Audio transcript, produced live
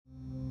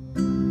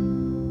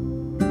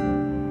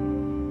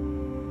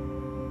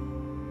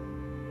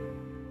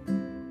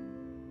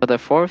the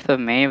 4th of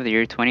May of the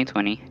year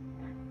 2020,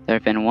 there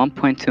have been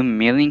 1.2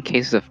 million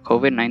cases of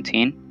COVID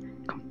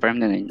 19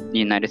 confirmed in the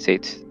United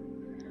States.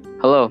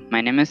 Hello,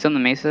 my name is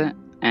Dylan Mesa,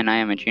 and I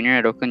am a junior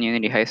at Oakland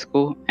Unity High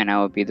School, and I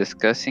will be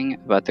discussing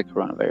about the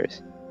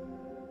coronavirus.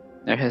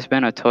 There has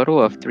been a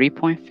total of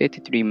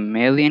 3.53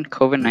 million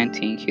COVID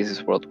 19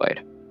 cases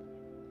worldwide.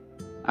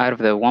 Out of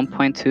the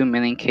 1.2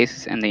 million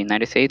cases in the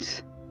United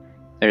States,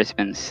 there has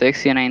been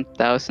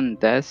 69,000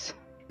 deaths.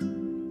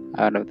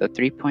 Out of the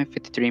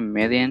 3.53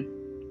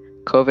 million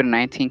COVID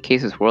 19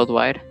 cases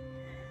worldwide,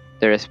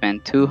 there has been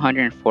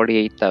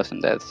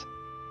 248,000 deaths.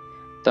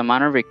 The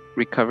amount of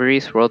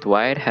recoveries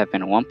worldwide have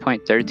been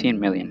 1.13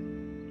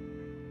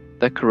 million.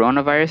 The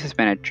coronavirus has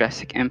been a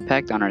drastic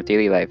impact on our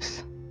daily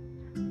lives.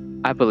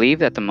 I believe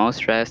that the most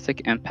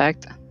drastic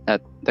impact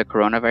that the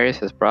coronavirus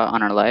has brought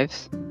on our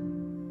lives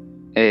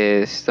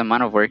is the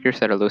amount of workers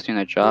that are losing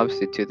their jobs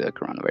due to the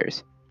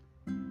coronavirus.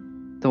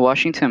 The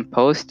Washington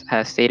Post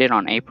has stated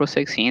on April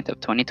 16th of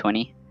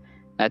 2020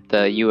 that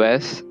the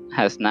US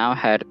has now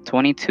had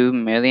 22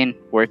 million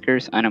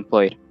workers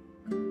unemployed.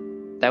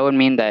 That would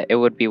mean that it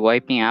would be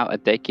wiping out a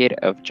decade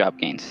of job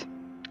gains.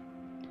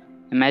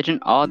 Imagine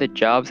all the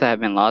jobs that have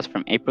been lost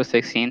from April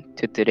 16th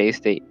to today's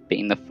date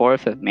being the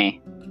 4th of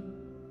May.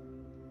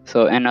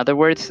 So in other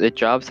words, the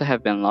jobs that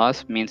have been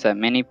lost means that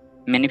many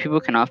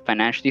people cannot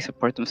financially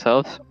support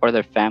themselves or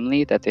their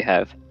family that they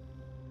have.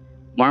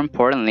 More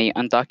importantly,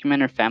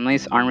 undocumented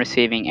families aren't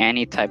receiving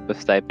any type of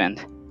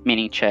stipend,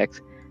 meaning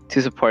checks,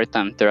 to support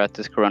them throughout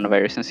this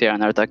coronavirus since they are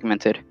not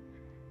documented.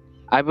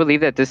 I believe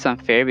that this is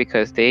unfair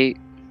because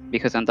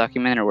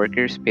undocumented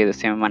workers pay the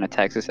same amount of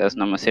taxes as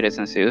normal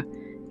citizens do,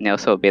 and they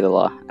also obey the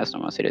law as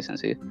normal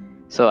citizens do.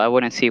 So I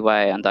wouldn't see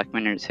why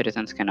undocumented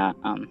citizens cannot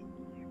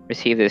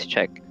receive this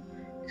check,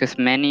 because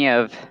many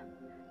of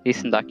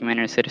these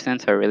undocumented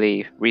citizens are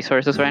really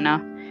resources right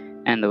now,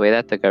 and the way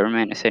that the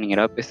government is setting it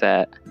up is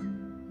that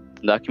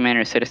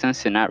undocumented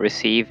citizens do not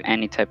receive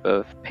any type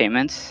of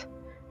payments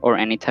or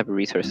any type of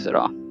resources at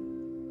all.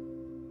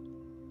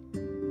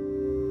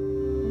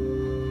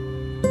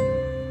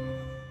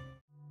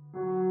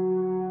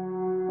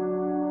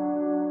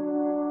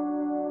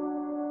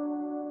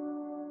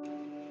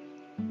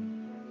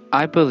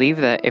 I believe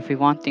that if we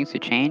want things to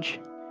change,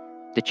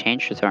 the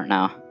change should start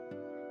now.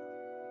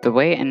 The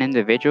way an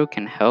individual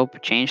can help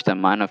change the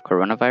amount of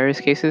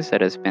coronavirus cases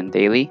that has been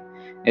daily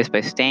is by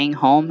staying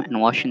home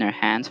and washing their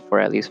hands for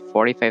at least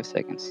 45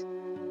 seconds.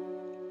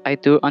 I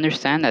do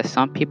understand that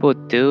some people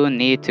do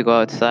need to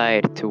go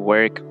outside to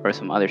work or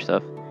some other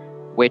stuff,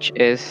 which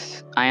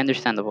is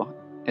understandable.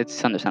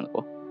 It's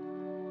understandable.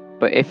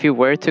 But if you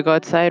were to go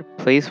outside,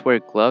 please wear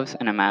gloves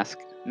and a mask.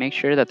 Make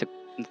sure that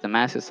the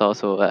mask is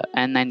also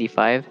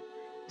N95,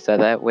 so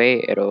that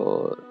way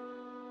it'll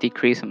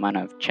decrease the amount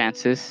of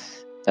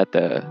chances that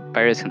the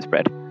virus can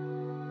spread.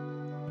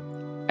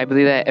 I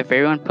believe that if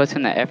everyone puts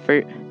in the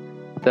effort,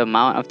 the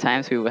amount of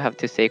times we would have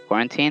to stay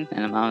quarantined and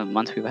the amount of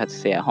months we would have to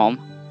stay at home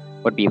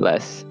would be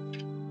less.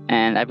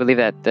 And I believe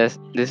that this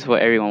is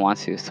what everyone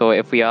wants to. So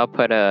if we all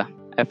put a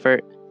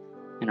effort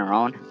in our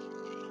own,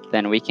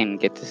 then we can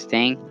get this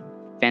thing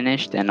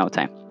finished in no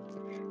time.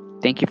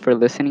 Thank you for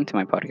listening to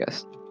my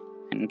podcast,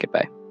 and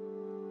goodbye.